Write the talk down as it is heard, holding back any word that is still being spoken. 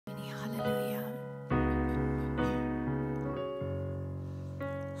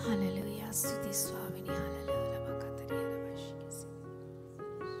ස්තුති ස්වාමිනී. හලෙලූයා ලබා කතරිය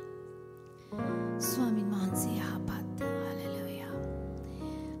ස්වාමීන් වහන්සේ යහපත්. හලෙලූයා.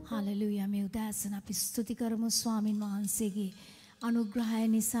 හලෙලූයා. මේ උදෑසන අපි ස්තුති කරමු ස්වාමීන් වහන්සේගේ අනුග්‍රහය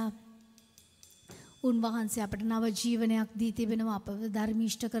නිසා. උන්වහන්සේ අපට නව ජීවනයක් දී තිබෙනවා. අපව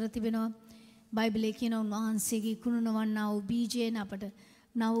ධර්මීෂ්ඨ කර තිබෙනවා. බයිබලයේ කියන උන්වහන්සේගේ කුණුනවන්නා වූ බීජයෙන් අපට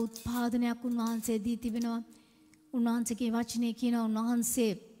නව උත්පාදනයක් උන්වහන්සේ දී තිබෙනවා. උන්වහන්සේගේ වචනේ කියන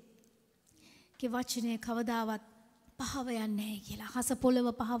උන්වහන්සේගේ වචනේ කවදාවත් පහව යන්නේ නැහැ කියලා. හස පොළව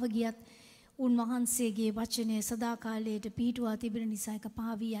පහව ගියත් උන්වහන්සේගේ වචනේ සදාකාලයට පිහිටුවා තිබෙන නිසා ඒක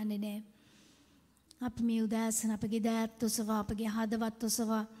පහවී යන්නේ නැහැ. අපි මේ උදෑසන අපගේ දෑත් ඔසවා අපගේ හදවත්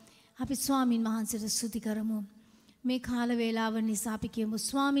ඔසවා අපි ස්වාමින් වහන්සේට ස්තුති කරමු. මේ කාල වේලාව නිසා අපි කියමු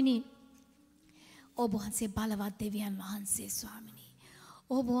ස්වාමිනී ඔබ වහන්සේ බලවත් දෙවියන් වහන්සේ ස්වාමිනී.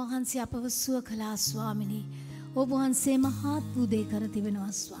 ඔබ වහන්සේ අපව සුව කළා ස්වාමිනී. ඔබ වහන්සේ මහත් වූ දේ කර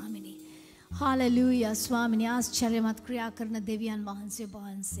තිබෙනවා ස්වාමිනී. හාලෙලූයා ස්වාමිනී. ආශ්චර්යමත් ක්‍රියා කරන දෙවියන් වහන්සේ ඔබ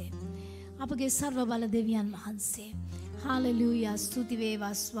වහන්සේ. අපගේ සර්ව බල දෙවියන් වහන්සේ. හාලෙලූයා ස්තුති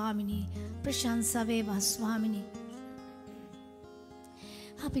වේවා ස්වාමිනී. ප්‍රශංසා වේවා ස්වාමිනී.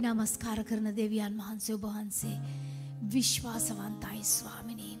 අපි නමස්කාර කරන දෙවියන් වහන්සේ ඔබ වහන්සේ විශ්වාසවන්තයි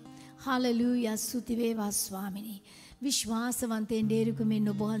ස්වාමිනී. හාලෙලූයා ස්තුති වේවා ස්වාමිනී. විශ්වාසවන්තයෙන් ඩේරුකමින්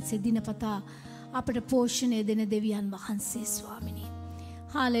ඔබ වහන්සේ දිනපතා අපට පෝෂණය දෙන දෙවියන් වහන්සේ ස්වාමිනී.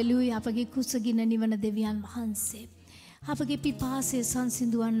 හාලෙලූයා. අපගේ කුසගින්න නිවන දෙවියන් වහන්සේ. අපගේ පිපාසය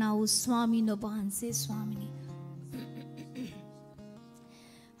සංසිඳුවන්නා වූ ස්වාමීන් ඔබ වහන්සේ ස්වාමිනී.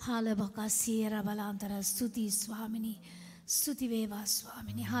 හාලබකසියර බලාන්තර ස්තුති ස්වාමිනී. ස්තුති වේවා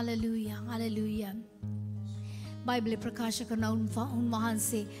ස්වාමිනී. හාලෙලූයා. හාලෙලූයා. බයිබලයේ ප්‍රකාශ කරන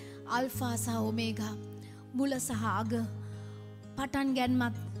උන්වහන්සේ අල්ෆා සහ ඔමේගා මුල සහ අග පටන්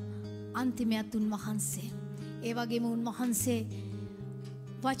ගැන්මත් අන්තිමයත් උන්වහන්සේ. ඒ වගේම උන්වහන්සේ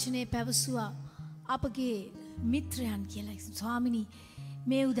වචනේ පැවසුවා අපගේ මිත්‍රයන් කියලා. ස්වාමිනී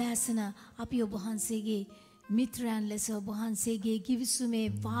මේ උදෑසන අපි ඔබ වහන්සේගේ මිත්‍රයන් ලෙස ඔබ වහන්සේගේ කිවිසුමේ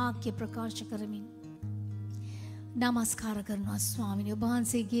වාක්‍ය ප්‍රකාශ කරමින් නමස්කාර කරනවා ස්වාමිනී. ඔබ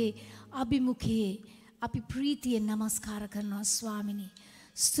වහන්සේගේ අභිමුඛයේ අපි ප්‍රීතියෙන් නමස්කාර කරනවා ස්වාමිනී.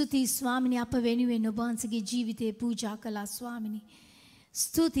 ස්තුති ස්වාමිනී. අප වෙනුවෙන් ඔබ වහන්සේගේ ජීවිතේ පූජා කළා ස්වාමිනී.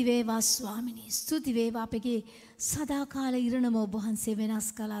 ස්තුති වේවා ස්වාමිනී. ස්තුති වේවා. අපගේ සදාකාල ඉරණම ඔබ වහන්සේ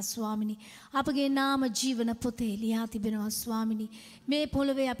වෙනස් කළා ස්වාමිනී. අපගේ නාම ජීවන පොතේ ලියා තිබෙනවා ස්වාමිනී. මේ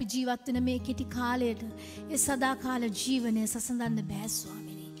පොළවේ අපි ජීවත් වෙන මේ කෙටි කාලයට ඒ සදාකාල ජීවනය සසඳන්න බෑ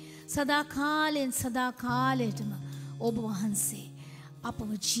ස්වාමිනී. සදාකාලෙන් සදාකාලයටම ඔබ වහන්සේ අපව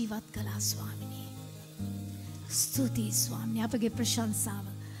ජීවත් කළා ස්වාමිනී. ස්තුති ස්වාමිනී. අපගේ ප්‍රශංසාව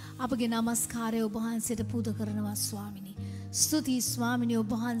අපගේ නමස්කාරය ඔබ වහන්සේට පුද කරනවා ස්වාමිනී. ස්තුති ස්වාමිනී. ඔබ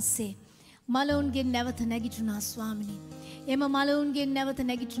වහන්සේ මලවුන්ගෙන් නැවත නැගිටුණා ස්වාමිනී. එම මලවුන්ගෙන් නැවත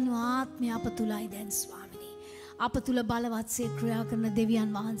නැගිටුණු ආත්මය අප තුලයි දැන් ස්වාමිනී. අප තුල බලවත්සේ ක්‍රියා කරන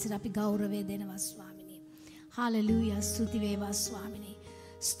දෙවියන් වහන්සේට අපි ගෞරවය දෙනවා ස්වාමිනී. හාලෙලූයා. ස්තුති වේවා ස්වාමිනී.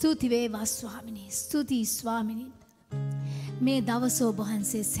 ස්තුති වේවා ස්වාමිනී. ස්තුති ස්වාමිනී. මේ දවස ඔබ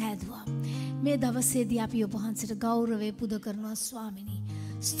වහන්සේ සෑදුවා. මේ දවසේදී අපි ඔබ වහන්සේට ගෞරවය පුද කරනවා ස්වාමිනී.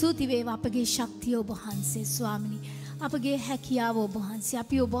 ස්තුති වේවා. අපගේ ශක්තිය ඔබ වහන්සේ ස්වාමිනී. අපගේ හැකියාව ඔබ වහන්සේ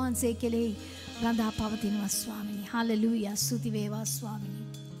අපි ඔබ වහන්සේ කෙරෙහි රඳා පවතිනවා ස්වාමිනී. හාලෙලූයා. ස්තුති වේවා ස්වාමිනී.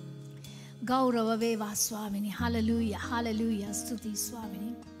 ගෞරව වේවා ස්වාමිනී. හාලෙලූයා. හාලෙලූයා. ස්තුති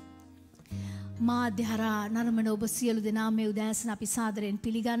ස්වාමිනී. මාධ්‍යහරා නරඹන ඔබ සියලු දෙනා මේ උදෑසන අපි සාදරයෙන්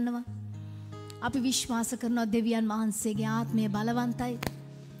පිළිගන්නවා. අපි විශ්වාස කරනවා දෙවියන් වහන්සේගේ ආත්මය බලවන්තයි.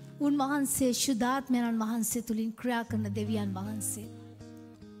 උන්වහන්සේ ශුද්ධාත්මයන් වහන්සේ තුලින් ක්‍රියා කරන දෙවියන් වහන්සේ.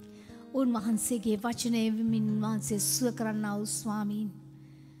 උන්වහන්සේගේ වචනය විමින් උන්වහන්සේ සුව කරන්නා වූ ස්වාමීන්.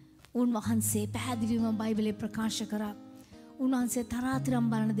 උන්වහන්සේ පැහැදිලිවම බයිබලයේ ප්‍රකාශ කරා උන්වහන්සේ තරාතිරම්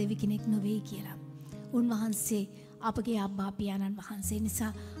බලන දෙවි කෙනෙක් නොවේ කියලා. උන්වහන්සේ අපගේ අබ්බා පියාණන් වහන්සේ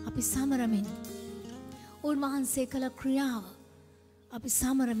නිසා අපි සමරමින් උන්වහන්සේ කළ ක්‍රියාව අපි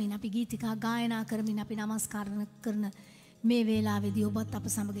සමරමින් අපි ගීතිකා ගායනා කරමින් අපි නමස්කාර කරන මේ වේලාවේදී ඔබත් අප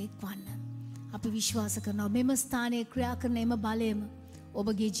සමග එක්වන්න. අපි විශ්වාස කරනවා මෙම ස්ථානයේ ක්‍රියා කරන එම බලයම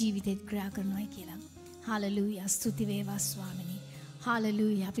ඔබගේ ජීවිතේත් ක්‍රියා කරනවායි කියලා. හාලෙලූයා. ස්තුති වේවා ස්වාමිනී.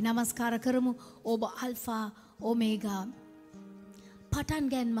 හාලෙලූයා. අපි නමස්කාර කරමු ඔබ අල්ෆා ඔමේගා පටන්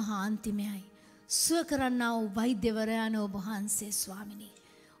ගැනීම හා අන්තිමයයි. සුව කරන්නා වූ වෛද්‍යවරයාන ඔබ වහන්සේ ස්වාමිනී.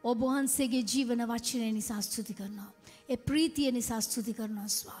 ඔබ වහන්සේගේ ජීවන වචනය නිසා ස්තුති කරනවා. ඒ ප්‍රීතිය නිසා ස්තුති කරනවා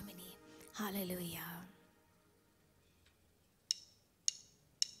ස්වාමිනී. Hallelujah.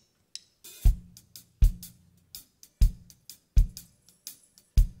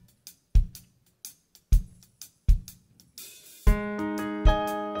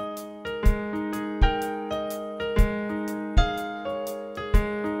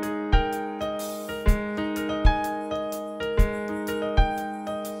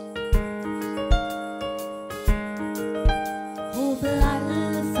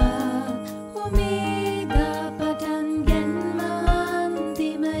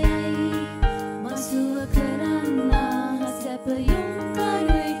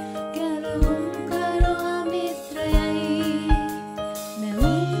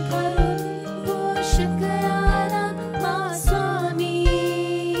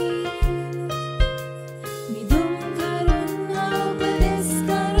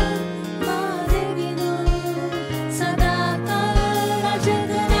 Sadaakala Raja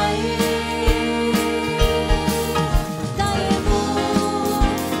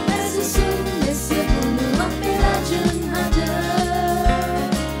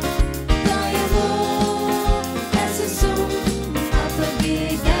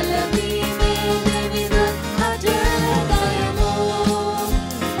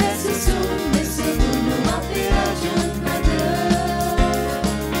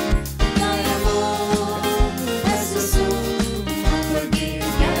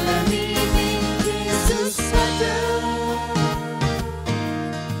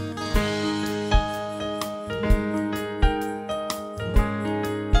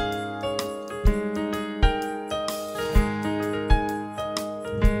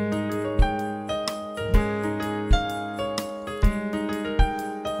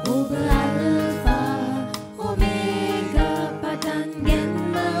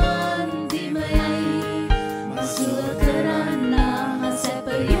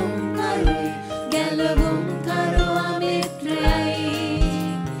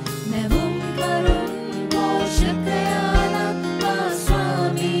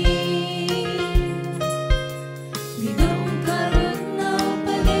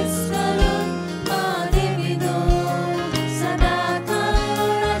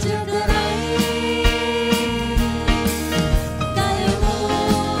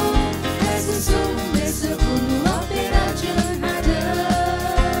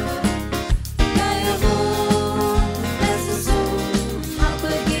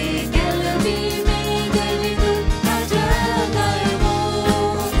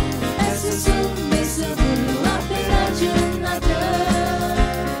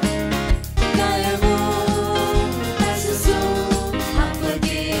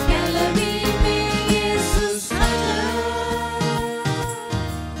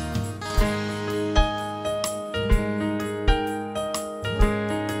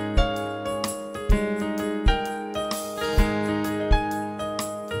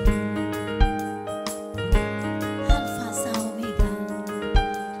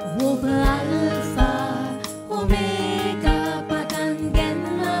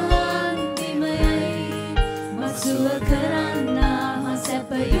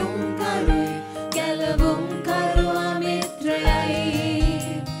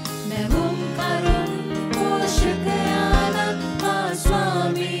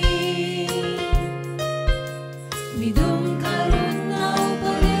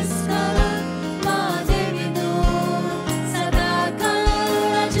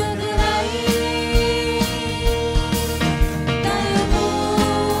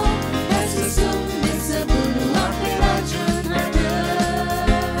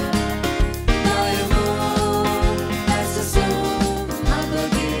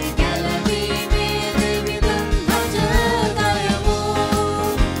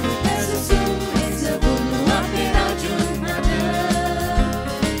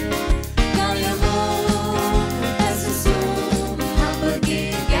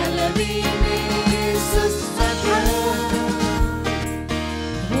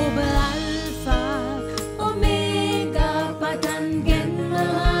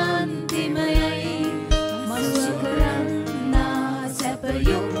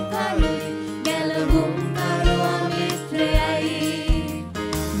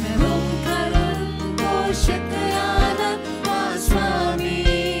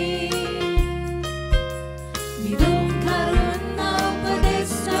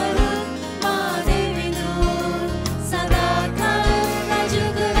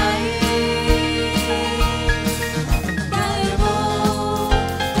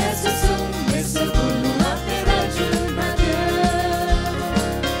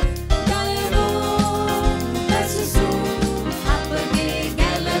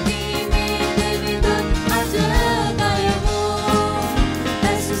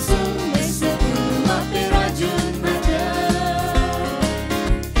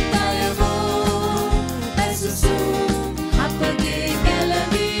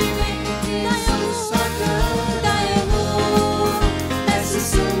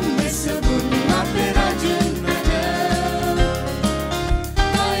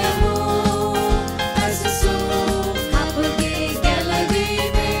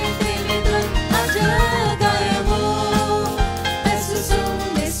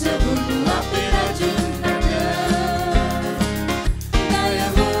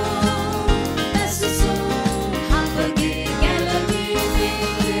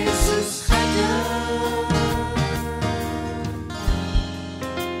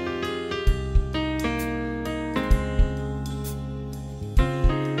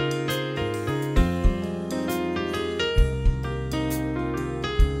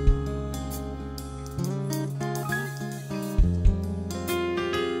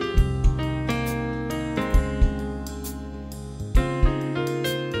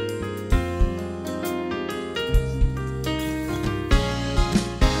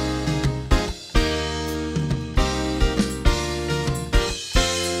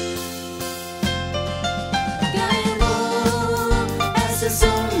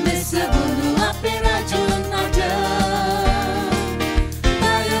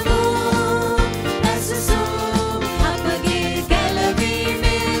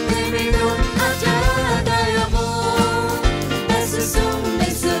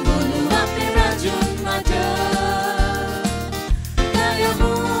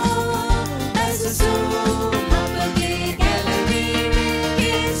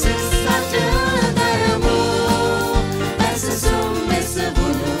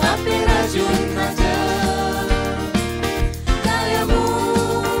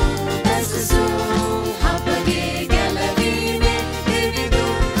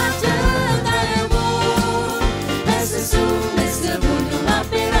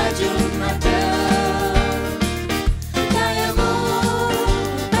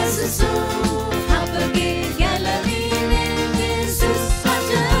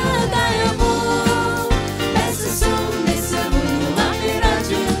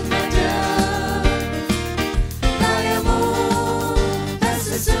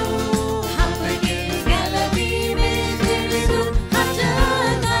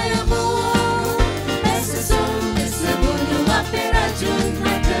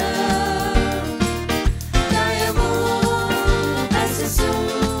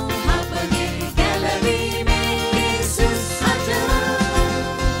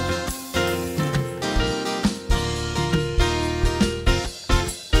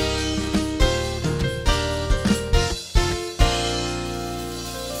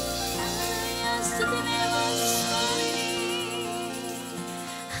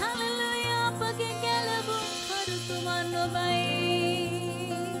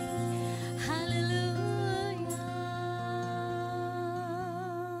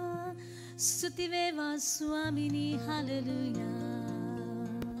Stuti veva Swamini, hallelujah.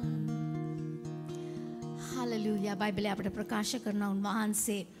 Hallelujah. Bible අපට ප්‍රකාශ කරන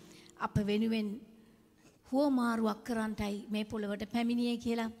උන්වහන්සේ අප වෙනුවෙන් හුවමාරුවක් කරන්නටයි මේ පොළවට පැමිණියේ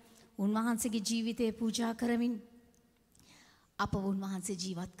කියලා උන්වහන්සේගේ ජීවිතය පූජා කරමින් අප උන්වහන්සේ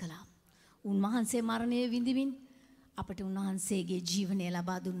ජීවත් කළා. උන්වහන්සේ මරණය විඳිමින් අපට උන්වහන්සේගේ ජීවනය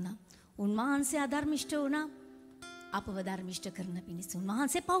ලබා දුන්නා. උන්වහන්සේ අධර්මිෂ්ඨ වුණා. අපව ධර්මිෂ්ඨ කරන පිණිස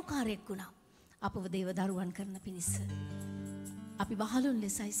උන්වහන්සේ පෞකාරයෙක් වුණා. අපව දේව දරුවන් කරන පිණිස අපි බහලුන්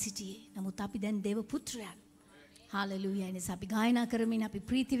ලෙසයි සිටියේ. නමුත් අපි දැන් දේව පුත්‍රයන්. හාලෙලූයා. එනිසා අපි ගායනා කරමින් අපි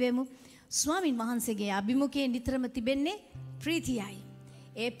ප්‍රීති වෙමු. ස්වාමින් වහන්සේගේ අභිමුඛයේ නිතරම තිබෙන්නේ ප්‍රීතියයි.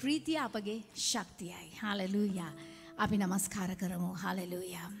 ඒ ප්‍රීතිය අපගේ ශක්තියයි. හාලෙලූයා. අපි නමස්කාර කරමු.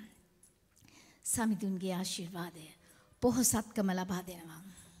 හාලෙලූයා. සමිඳුන්ගේ ආශිර්වාදය පොහොසත්කම ලබා දෙනවා.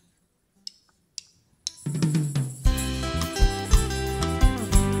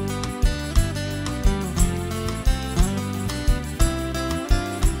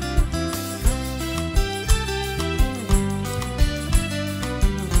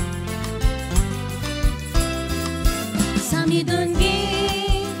 Samidunge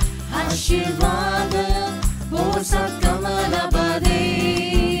aashirwadaya pohosathkama laba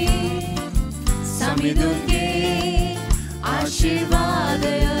deyi. Samidunge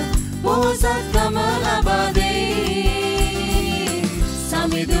aashirwadaya pohosathkama laba deyi.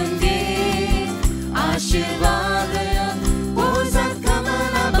 Samidunge aashirwadaya pohosathkama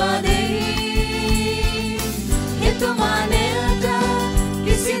laba deyi. 𝗕𝗘𝗟𝗟𝗪𝗘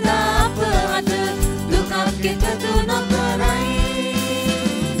kithunu kithunu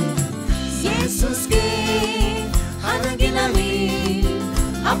Jesus ke hanaginami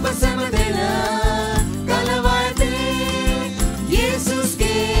apa samidhana kalayakte. Jesus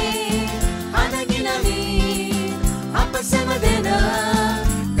ke hanaginami apa samidhana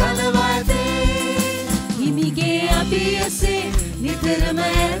kalayakte. Himige abiyase nitarama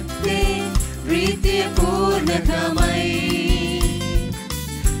atte preetiya pohosathkamayi.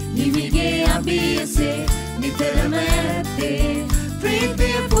 Himige abiyase nitarama atte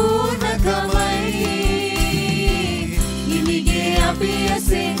preetiya pohosathkamayi. Himige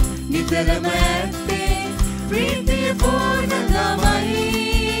abiyase nitarama atte preetiya pohosathkamayi.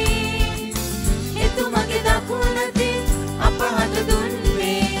 𝗕𝗘𝗟𝗟𝗪𝗚𝗓 දකුණති අප හට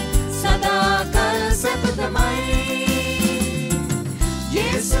දුන්නේ සදාකල් සැපතමයි.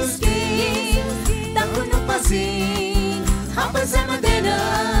 ජේසුස්ගේ දකුණු පසින් අප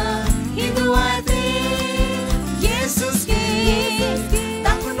සැමදෙනා හිඳුවා ඇති. ජේසුස්ගේ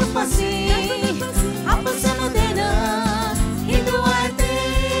දකුණු පසින් අප සැමදෙනා හිඳුවා ඇති.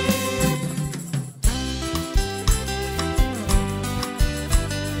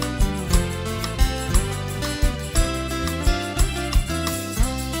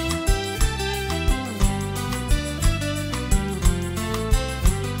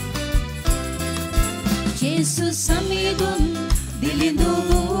 Jesus samidun dilindu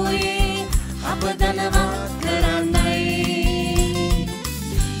buye apa dhanavat karanai.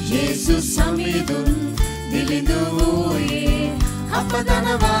 Jesus samidun dilindu buye apa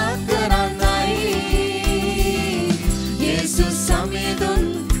dhanavat karanai. Jesus samidun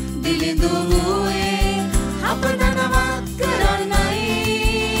dilindu buye apa dhanavat karanai.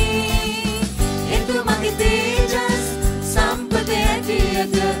 එතුමගේ තේජස් සම්පත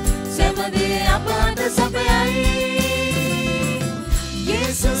ඇතියද සැමදේ අපට සපයයි.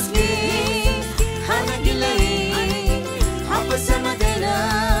 ජේසුස්ගේ හනගිලයි අප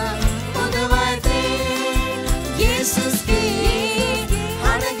සැමදෙනා මුදවා ඇති. ජේසුස්ගේ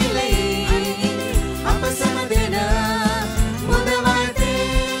හනගිලයි අප සැමදෙනා මුදවා ඇති.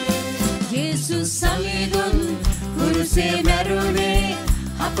 ජේසුස් සමීදුන් කුරුසේ මැරුණේ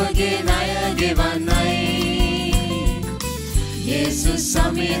අපගේ ණය ගෙවන්නයි. Jesus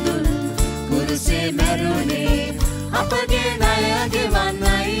samidun කුරුසේ මැරුණේ අපගේ ණය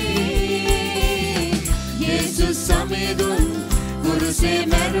ගෙවන්නයි. Jesus samidun කුරුසේ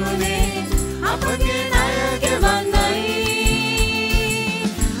මැරුණේ අපගේ ණය ගෙවන්නයි.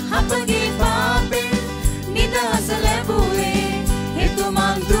 අපගේ පාපෙන් නිදහස ලැබුවේ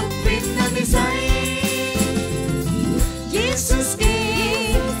එතුමන් දුක් විඳ නිසයි.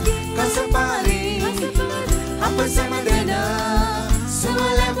 ජේසුස්ගේ කසපාරේ අප සැමදෙනා සුව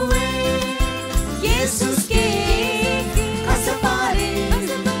ලැබුවේ. ජේසුස්ගේ කසපාරේ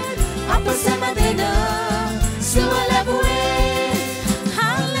අප සැමදෙනා සුව ලැබුවේ.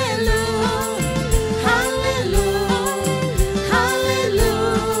 හල්ලෙලූයා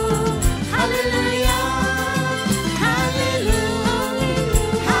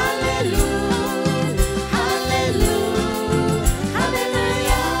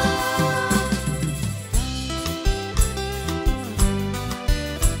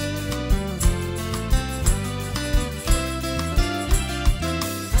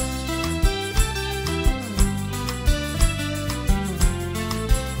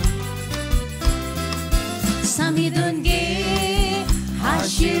samidunge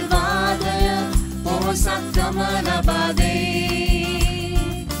aashirwadaya pohosathkama laba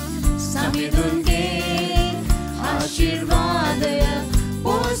deyi samidunge aashirwadaya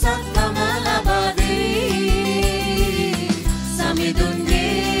pohosathkama laba deyi samidunge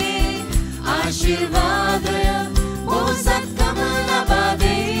aashirwadaya pohosathkama laba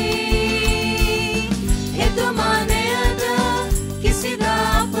deyi හෙතුමානයට කිසිදා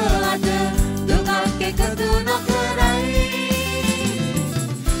අපට දුකක් එකතු නොකරයි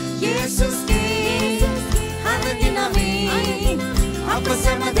යේසුස්ගේ හදකින් නමින් අප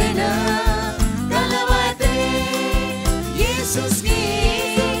සැමදෙන ගලවතේ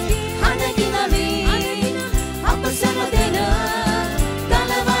යේසුස්ගේ හදකින් නමින් අප සැමදෙන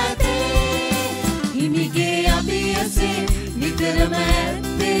ගලවතේ හිමිගේ අභියසේ නිතරම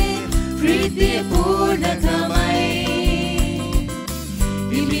ඇත්තේ ප්‍රීතිය පූර්ණකමයි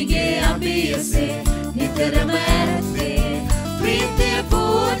හිමිගේ අභියසේ නිතරම ඇත්තේ ප්‍රීතිය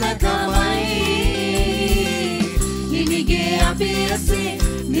පූර්ණකමයි හිමිගේ අභියසේ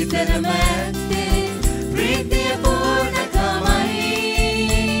නිතරම ඇත්තේ ප්‍රීතිය පූර්ණකමයි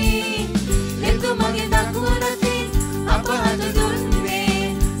එතුමගේ දකුණතින් අප හද දුන්නේ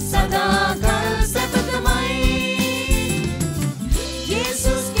සදාකල් සැපතමයි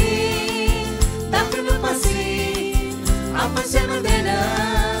යේසුස්ගේ දකුණු පසේ අප සැමදෙන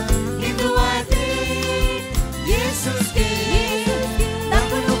හිඳුවතේ යේසුස්ගේ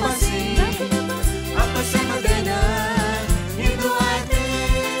දකුණු පසේ අප සැමදෙන හිඳුවතේ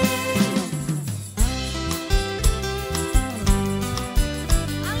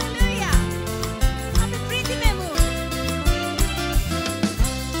හලෙලූයා අපි ප්‍රීතිමෙමු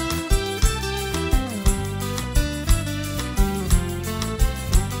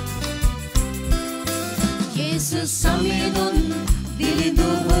යේසුස් සමිඳුන් දිලිඳු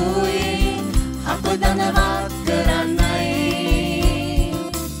වූයේ අප ධනවත් කරන්නයි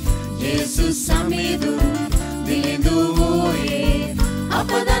යේසුස් සමිඳුන් දිලිඳු වූයේ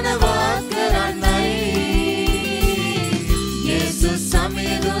අප ධනවත් කරන්නයි යේසුස්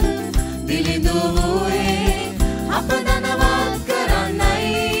සමිඳුන් දිලිඳු වූයේ අප ධනවත් කරන්නයි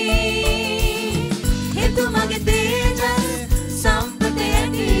හෙතුමගේ තේජ සම්පත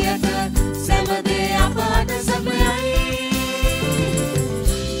ඇතියට සැමදේ අපට සපයයි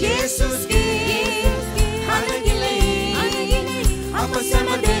යේසුස්ගේ හදගිලෙයි අප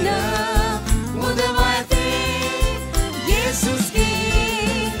සැමදෙන මුදවතේ යේසුස්ගේ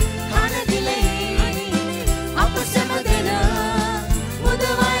හදගිලෙයි අප සැමදෙන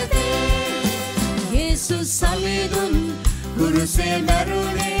මුදවතේ යේසුස් සමිඳුන් කුරුසේ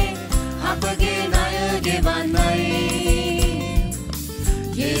මැරුණේ අපගේ ණය ගෙවන්නයි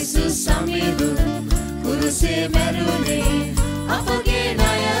යේසුස් සමිඳුන් කුරුසේ මැරුණේ අපගේ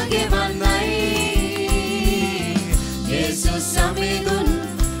ණය ගෙවන්නයි යේසුස් සමිඳුන්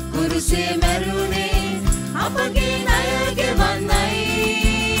කුරුසේ මැරුණේ අපගේ ණය ගෙවන්නයි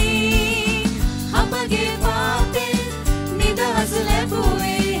අපගේ පාපේ නිදහස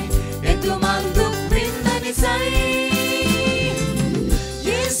ලැබුවේ එතුමන් දුක් විඳ නිසයි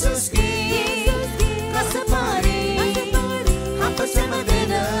යේසුස්ගේ කසපාරේ අප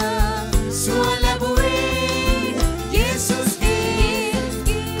සැමදෙන සුව ලැබුවේ යේසුස්ගේ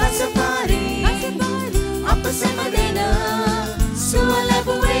කසපාරේ අප සැමදෙන සුව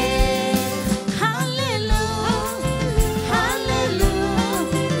ලැබුවේ hallelujah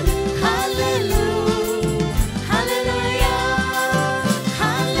hallelujah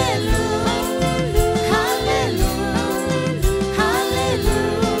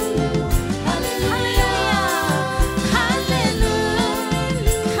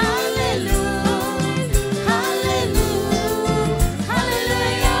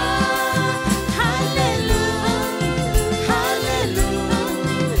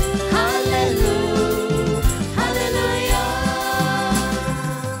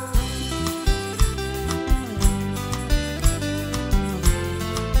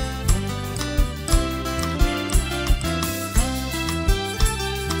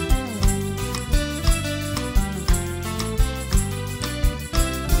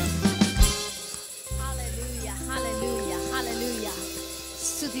hallelujah hallelujah hallelujah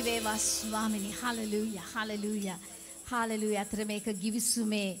ස්තුති වේවා ස්වාමිනී. Hallelujah hallelujah hallelujah. අතර මේක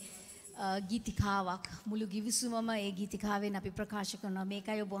ගිවිසුමේ ගීතිකාවක්. මුළු ගිවිසුමම ඒ ගීතිකාවෙන් අපි ප්‍රකාශ කරනවා.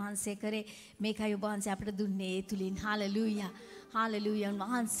 මේකයි ඔබ වහන්සේ කරේ, මේකයි ඔබ වහන්සේ අපට දුන්නේ ඒ තුලින්. Hallelujah hallelujah.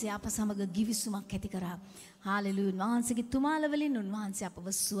 උන්වහන්සේ අප සමග ගිවිසුමක් ඇති කරා. හලෙලූයා. උන්වහන්සේගේ තුමාල වලින් උන්වහන්සේ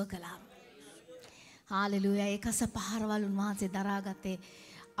අපව සුව කළා. හලෙලූයා. ඒකස පහරවල් උන්වහන්සේ දරාගත්තේ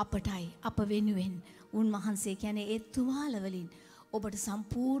අපටයි, අප වෙනුවෙන්. උන්වහන්සේ කියන්නේ ඒ තුවාල වලින් ඔබට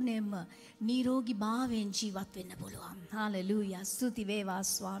සම්පූර්ණයෙන්ම නිරෝගී භාවයෙන් ජීවත් වෙන්න පුළුවන්. හාලෙලූයා. ස්තුති වේවා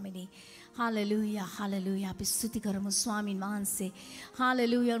ස්වාමිනී. හාලෙලූයා. හාලෙලූයා. අපි ස්තුති කරමු ස්වාමින් වහන්සේ.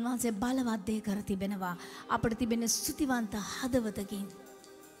 හාලෙලූයා. උන්වහන්සේ බලවත් දේ කර තිබෙනවා. අපිට තිබෙන ස්තුතිවන්ත හදවතකින්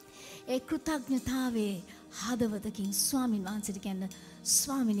ඒ කෘතඥතාවයේ හදවතකින් ස්වාමින් වහන්සේට කියන්න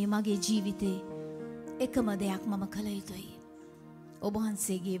ස්වාමිනී මගේ ජීවිතේ එකම දෙයක් මම කළ යුතුයි. ඔබ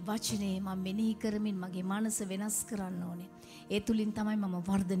වහන්සේගේ වචනේ මම මෙනෙහි කරමින් මගේ මනස වෙනස් කරන්න ඕනේ. ඒ තුලින් තමයි මම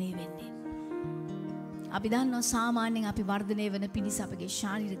වර්ධනය වෙන්නේ. අපි දන්නවා සාමාන්‍යයෙන් අපි වර්ධනය වෙන පිණිස අපගේ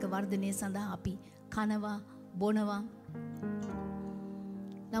ශාරීරික වර්ධනය සඳහා අපි කනවා, බොනවා.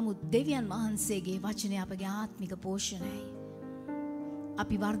 නමුත් දෙවියන් වහන්සේගේ වචනය අපගේ ආත්මික පෝෂණයයි.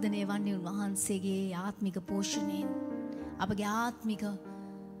 අපි වර්ධනය වන්නේ උන්වහන්සේගේ ආත්මික පෝෂණයෙන්. අපගේ ආත්මික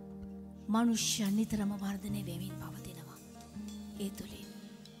මනුෂ්‍ය නිතරම වර්ධනය වෙමින් පවතිනවා. ඒ තුලින්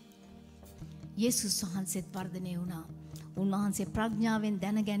යේසුස් වහන්සේත් වර්ධනය වුණා. උන්වහන්සේ ප්‍රඥාවෙන්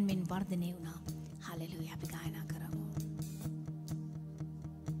දැනගැන්මින් වර්ධනය වුණා. හලෙලූයා. අපි ගායනා කරමු.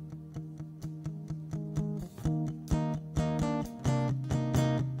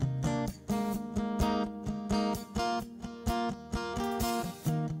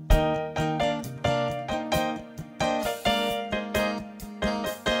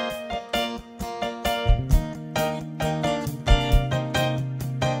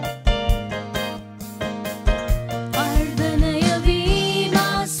 වර්ධනය වීම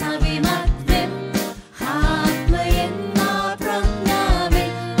සවිමත් වෙම්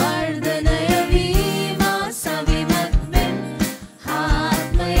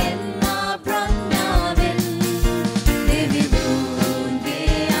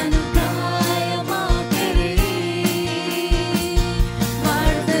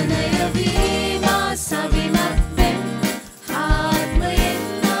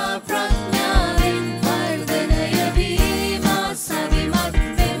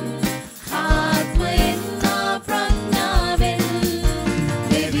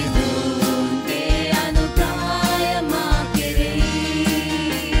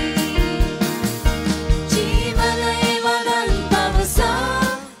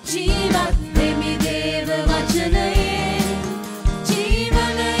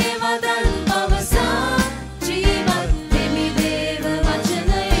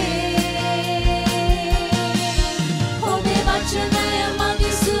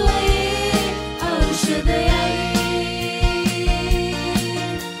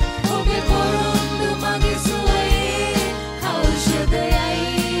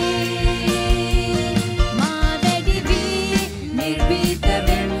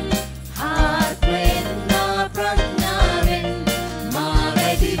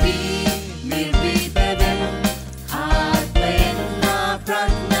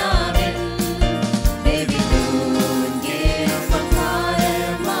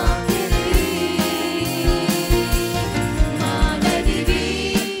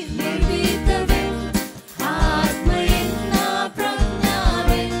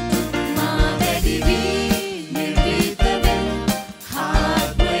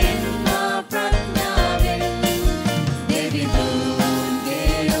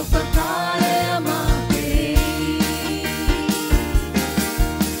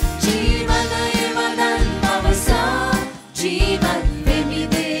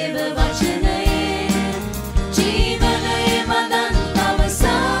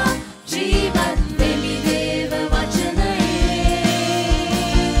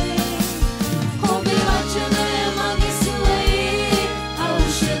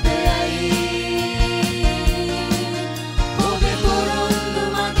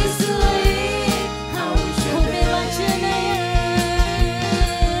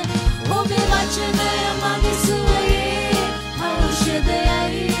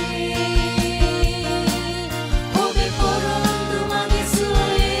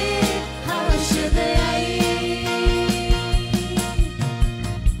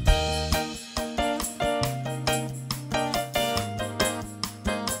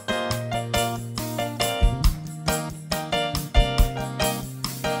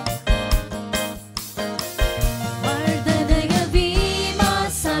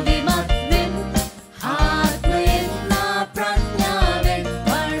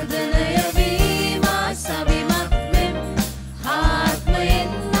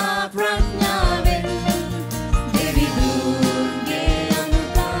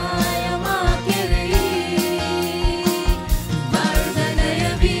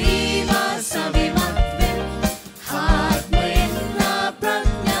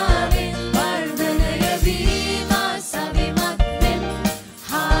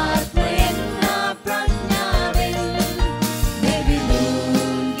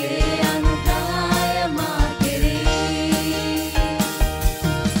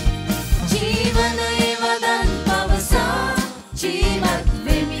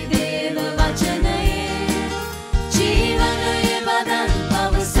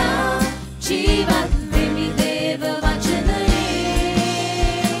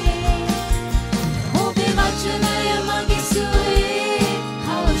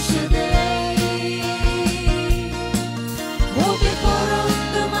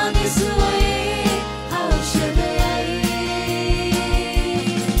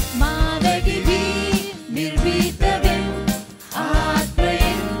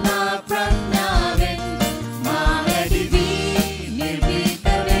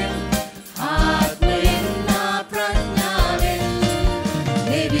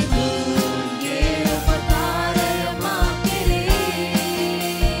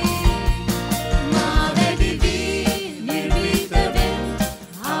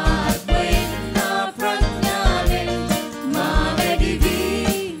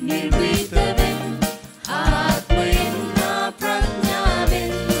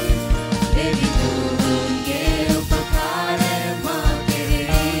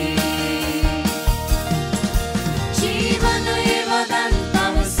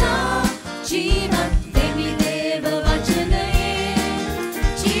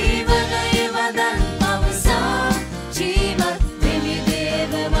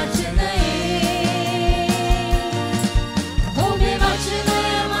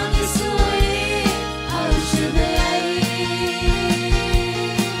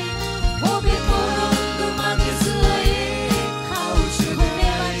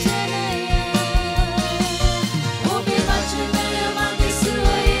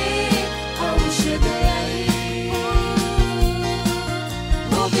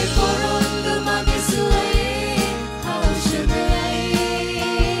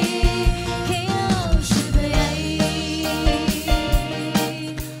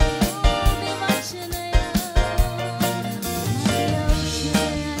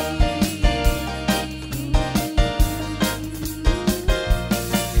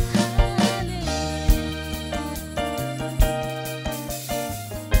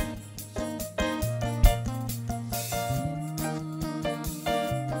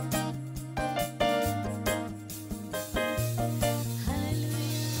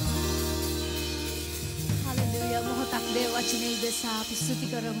වචනේ උදෙසා අපි ස්තුති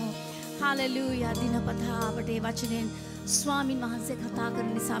කරමු. හාලෙලූයා. දිනපතා අපට ඒ වචනෙන් ස්වාමින් වහන්සේ කතා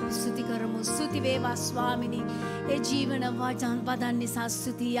කරන නිසා අපි ස්තුති කරමු. ස්තුති වේවා ස්වාමිනී. ඒ ජීවන වදන් නිසා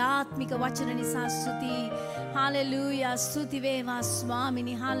ස්තුති. ආත්මික වචන නිසා ස්තුති. හාලෙලූයා. ස්තුති වේවා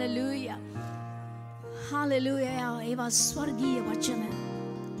ස්වාමිනී. හාලෙලූයා. හාලෙලූයා. ඒවා ස්වර්ගීය වචන.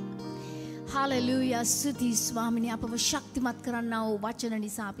 හාලෙලූයා. ස්තුති ස්වාමිනී. අපව ශක්තිමත් කරන්නා වූ වචන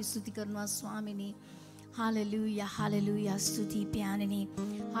නිසා අපි ස්තුති කරනවා ස්වාමිනී. හාලෙලූයා. හාලෙලූයා. ස්තුති පියාණෙනි.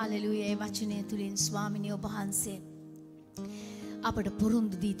 හාලෙලූයා. ඒ වචනය තුලින් ස්වාමිනී ඔබ වහන්සේ අපට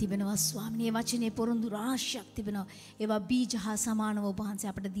පොරොන්දු දී තිබෙනවා ස්වාමිනී. ඒ වචනේ පොරොන්දු රාශියක් තිබෙනවා. ඒවා බීජ හා සමානව ඔබ වහන්සේ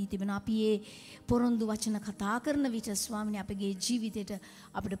අපට දී තිබෙනවා. අපි ඒ පොරොන්දු වචන කතා කරන විට ස්වාමිනී අපගේ ජීවිතේට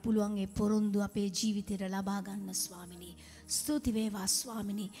අපිට පුළුවන් ඒ පොරොන්දු අපේ ජීවිතේට ලබා ගන්න ස්වාමිනී. ස්තුති වේවා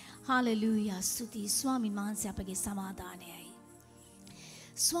ස්වාමිනී. හාලෙලූයා. ස්තුති ස්වාමින් වහන්සේ අපගේ සමාදානයයි.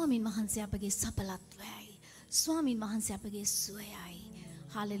 ස්වාමින් වහන්සේ අපගේ සඵලත්වයයි. ස්වාමින් වහන්සේ අපගේ සුවයයි.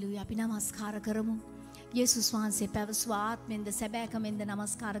 හාලෙලූයා. අපි නමස්කාර කරමු. යේසුස් වහන්සේ පැවසුව ආත්මෙන්ද සැබෑකමෙන්ද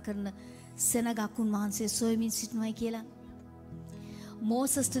නමස්කාර කරන සෙනගක් උන්වහන්සේ සොයමින් සිටිනවායි කියලා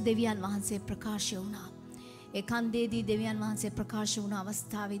මෝසස්ට දෙවියන් වහන්සේ ප්‍රකාශ වුණා. ඒ කන්දේදී දෙවියන් වහන්සේ ප්‍රකාශ වුණ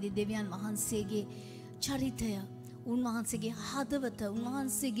අවස්ථාවේදී දෙවියන් වහන්සේගේ චරිතය, උන්වහන්සේගේ හදවත,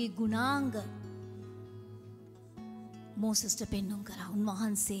 උන්වහන්සේගේ ගුණාංග මෝසස්ට පෙන්වුම් කරා.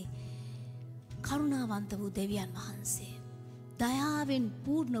 උන්වහන්සේ කරුණාවන්ත වූ දෙවියන් වහන්සේ, දයාවෙන්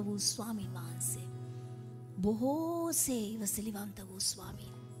පූර්ණ වූ ස්වාමීන් වහන්සේ, බොහෝසේ ඉවසිලිවන්ත වූ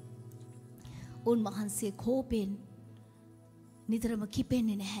ස්වාමීන්. උන්වහන්සේ කෝපෙන් නිතරම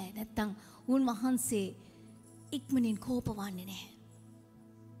කිපෙන්නේ නැහැ. නැත්තම් උන්වහන්සේ ඉක්මනින් කෝපවන්නේ නැහැ.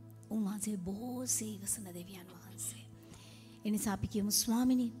 උන්වහන්සේ බොහෝසේ ඉවසන දෙවියන් වහන්සේ. එනිසා අපි කියමු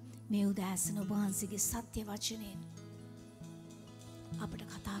ස්වාමිනී, මේ උදෑසන ඔබ වහන්සේගේ සත්‍ය වචනයෙන් අපට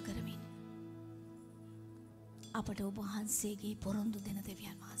කතා කරමින් අපට ඔබ වහන්සේගේ පොරොන්දු දෙන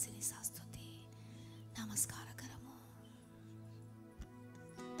දෙවියන් වහන්සේ නිසා ස්තුතියි. නමස්කාර කරමු.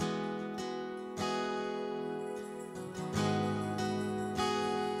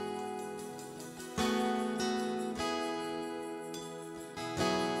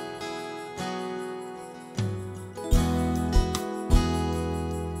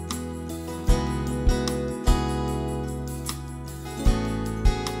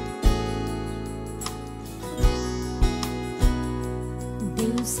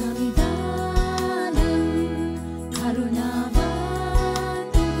 samidhanan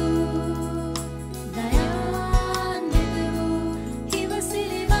karunavaantu dayannidu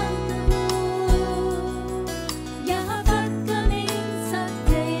ivasilivantu yahavatkamen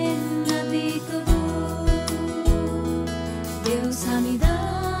satyayen adikavu dev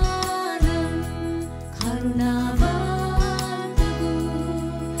samidhanan karunavaantu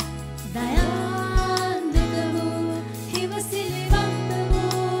dayannidu ivasilivantu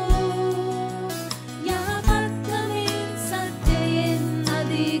yahavatkamen satyayen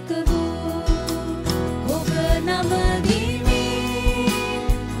adikavu ඔබ නමදිමි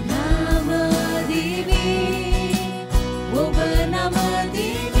නමදිමි ඔබ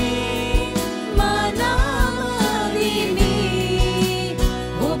නමදිමි මා නමදිමි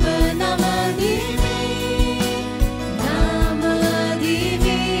ඔබ නමදිමි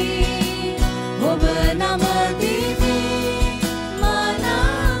නමදිමි ඔබ නමදිමි මා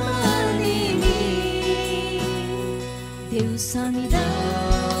නමදිමි දෙව්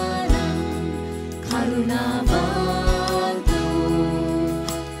සමිදානම් කරුණාවන්තු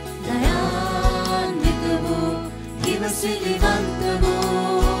දයාන්විත වූ ඉවසිලිවන්ත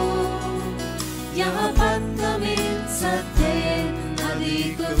වූ යහපත්කමින් සත්‍යයෙන්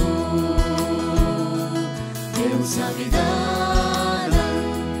අධික වූ දෙව් සමිදානම්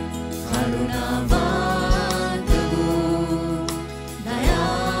කරුණාවන්ත වූ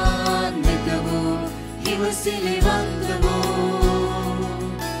දයාන්විත වූ ඉවසිලිවන්ත වූ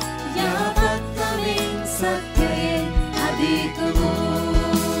යහපත්කමින් සත්‍යයෙන් අධික වූ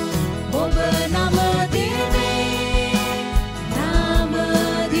ඔබ නමදිමි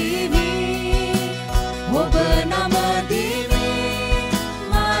නමදිමි ඔබ නමදිමි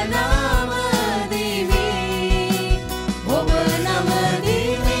මා නමදිමි ඔබ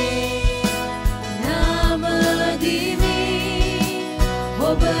නමදිමි නමදිමි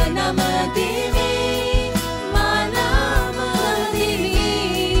ඔබ නමදිමි මා නමදිමි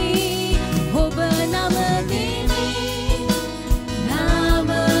ඔබ නමදිමි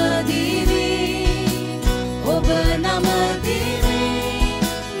නමදිමි ඔබ නමදිමි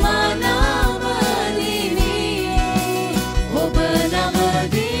මා නමදිමි ඔබ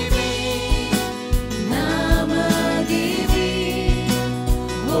නමදිමි නමදිමි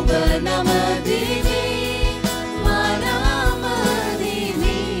ඔබ නමදිමි මා නමදිමි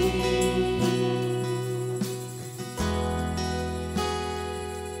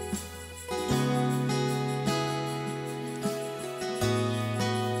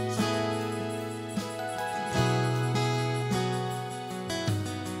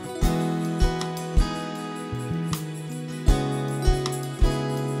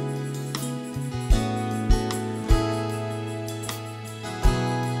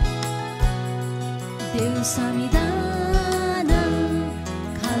දෙව් සමිදානම්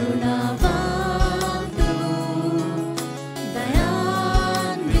කරුණාවන්ත වූ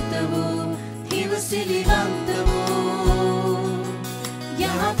දයාන්විත වූ හිවසිලිවන්ත වූ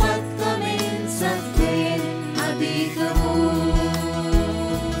යහපත්කමෙන් සත්‍යයෙන් අධික වූ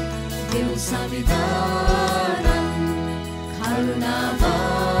දෙව් සමිදානම්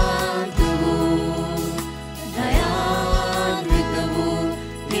කරුණාවන්ත වූ දයාන්විත වූ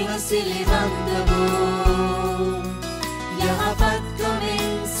හිවසිලිවන්ත වූ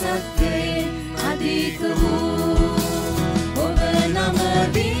යහපත්කමෙන් සත්‍යයෙන් අධික වූ ඔබ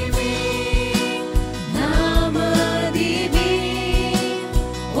නමදිමි නමදිමි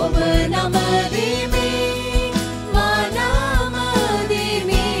ඔබ නමදිමි මා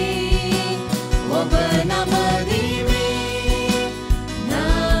නමදිමි ඔබ නමදිමි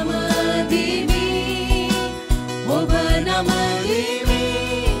නමදිමි ඔබ නමදිමි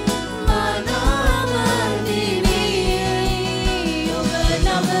මා නමදිමි ඔබ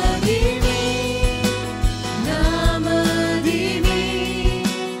නමදිමි නමදිමි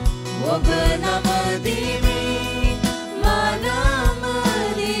ඔබ නමදිමි මා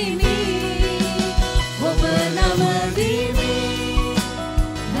නමදිමි ඔබ නමදිමි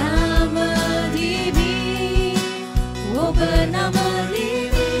නමදිමි ඔබ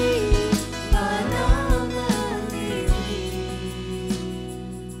නමදිමි මා නමදිමි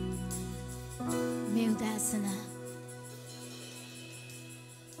මේ උදෑසන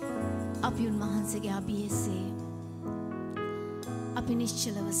අපි උන්වහන්සේගේ අභියසේ අපි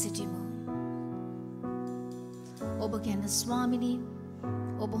නිශ්චලව සිටිමු. ඔබ ගැන ස්වාමිනී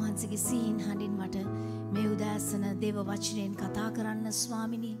ඔබ වහන්සේගේ සිහින් හඬින් මට මේ උදෑසන දේව වචනයෙන් කතා කරන්න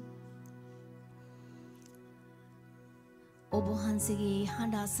ස්වාමිනී. ඔබ වහන්සේගේ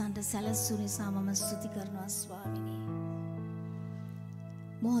හඬ අසන්නට සැලසු නිසා මම ස්තුති කරනවා ස්වාමිනී.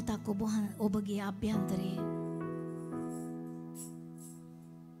 මොහොතක් ඔබගේ අභ්‍යන්තරයේ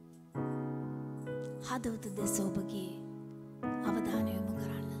හදවත දෙස ඔබගේ අවධානය යොමු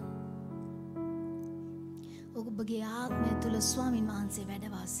කරන්න. ඔබගේ ආත්මය තුළ ස්වාමීන් වහන්සේ වැඩ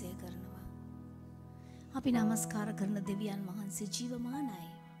වාසය කරනවා. අපි නමස්කාර කරන දෙවියන් වහන්සේ ජීවමානයි.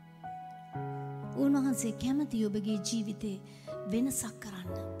 උන්වහන්සේ කැමති ඔබගේ ජීවිතේ වෙනසක් කරන්න,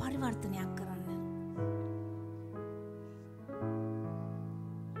 පරිවර්තනයක් කරන්න.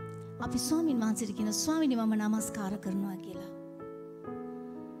 අපි ස්වාමීන් වහන්සේට කියන ස්වාමීනි මම නමස්කාර කරනවා කියලා.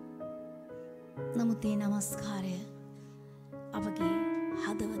 නමුත් ඒ නමස්කාරය අපගේ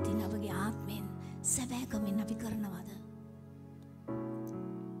හදවතින් අපගේ ආත්මයෙන් සැබෑකමින් අපි කරනවද?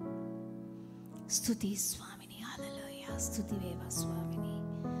 ස්තුති ස්වාමිනී. හලෙලූයා. ස්තුති වේවා ස්වාමිනී.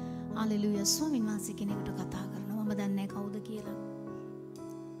 හලෙලූයා. ස්වාමීන් වහන්සේ කෙනෙකුට කතා කරනවා මම දන්නේ කවුද කියලා.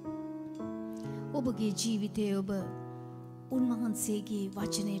 ඔබගේ ජීවිතයේ ඔබ උන්වහන්සේගේ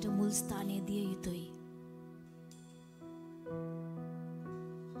වචනයට මුල් ස්ථානය දිය යුතුයි.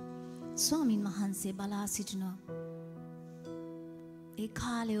 ස්වාමීන් වහන්සේ බලා සිටිනවා ඒ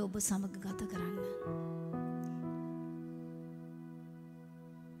කාලය ඔබ සමග ගත කරන්න.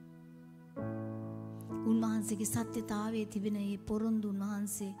 උන්වහන්සේගේ සත්‍යතාවයේ තිබෙන ඒ පොරොන්දු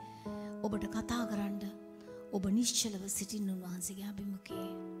උන්වහන්සේ ඔබට කතා කරන්න ඔබ නිශ්චලව සිටින්න උන්වහන්සේගේ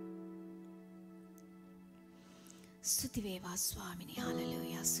අභිමුඛයේ. ස්තුති වේවා ස්වාමිනී.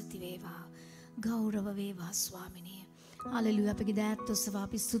 හලෙලූයා. ස්තුති වේවා. ගෞරව වේවා ස්වාමිනී. හලෙලූයා. අපගේ දෑත් ඔස්සව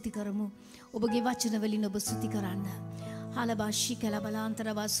අපි ස්තුති කරමු. ඔබගේ වචන වලින් ඔබ ස්තුති කරන්න.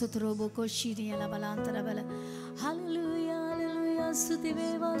 𝗕𝗓𝗪𝗓𝗔 සුතරෝබෝකෝෂීරියලබලාන්තරබල. හලෙලූයා. හලෙලූයා. ස්තුති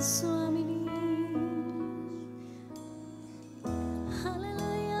වේවා ස්වාමිනී.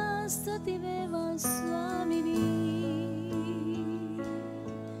 හලෙලූයා. ස්තුති වේවා ස්වාමිනී.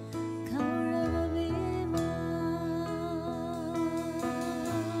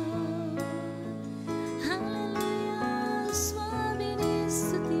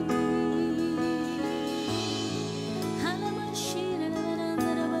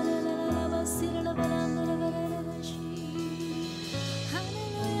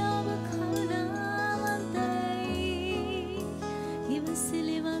 He was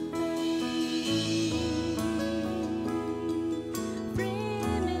silly one day.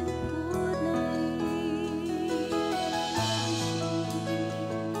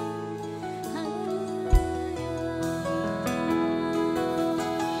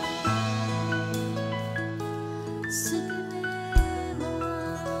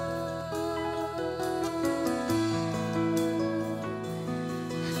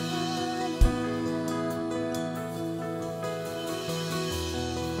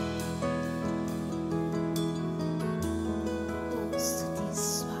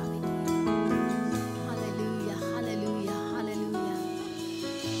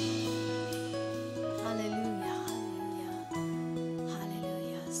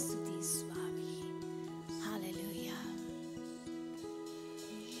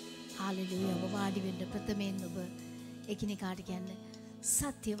 Hallelujah. ඔබ වාඩි වෙන්න ප්‍රථමයෙන් ඔබ එකිනෙකාට කියන්නේ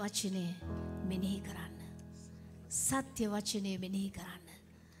සත්‍ය වචනය මෙනෙහි කරන්න. සත්‍ය වචනය මෙනෙහි කරන්න.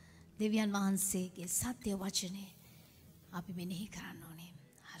 දෙවියන් වහන්සේගේ සත්‍ය වචනය අපි මෙනෙහි කරන්න.